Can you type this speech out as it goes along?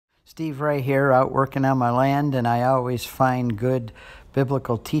Steve Ray here, out working on my land, and I always find good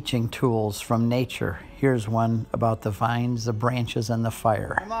biblical teaching tools from nature. Here's one about the vines, the branches, and the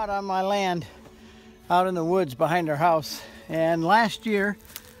fire. I'm out on my land, out in the woods behind our house, and last year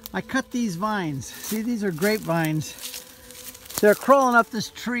I cut these vines. See, these are grapevines. They're crawling up this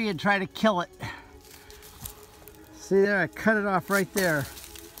tree and try to kill it. See there, I cut it off right there.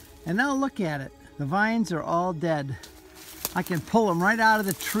 And now look at it. The vines are all dead. I can pull them right out of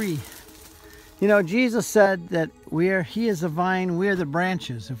the tree. You know, Jesus said that He is the vine, we are the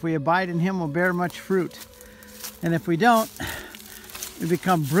branches. If we abide in Him, we'll bear much fruit. And if we don't, we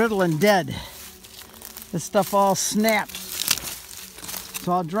become brittle and dead. This stuff all snaps. It's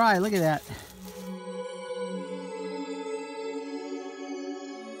all dry, look at that.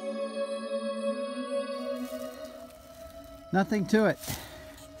 Nothing to it.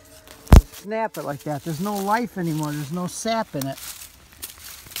 Snap it like that. There's no life anymore. There's no sap in it.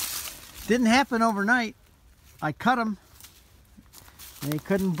 Didn't happen overnight. I cut them. They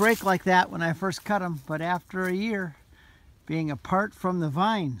couldn't break like that when I first cut them, but after a year being apart from the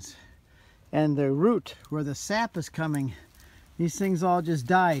vines and the root where the sap is coming, these things all just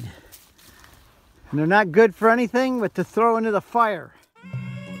died. And they're not good for anything but to throw into the fire.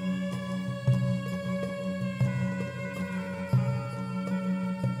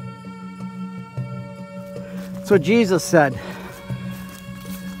 So Jesus said,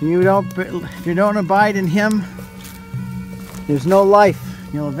 if you don't abide in Him, there's no life.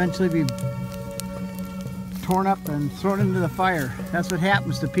 You'll eventually be torn up and thrown into the fire. That's what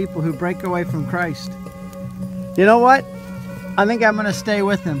happens to people who break away from Christ. You know what? I think I'm going to stay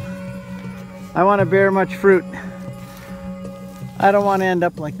with Him. I want to bear much fruit. I don't want to end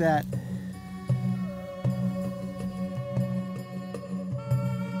up like that.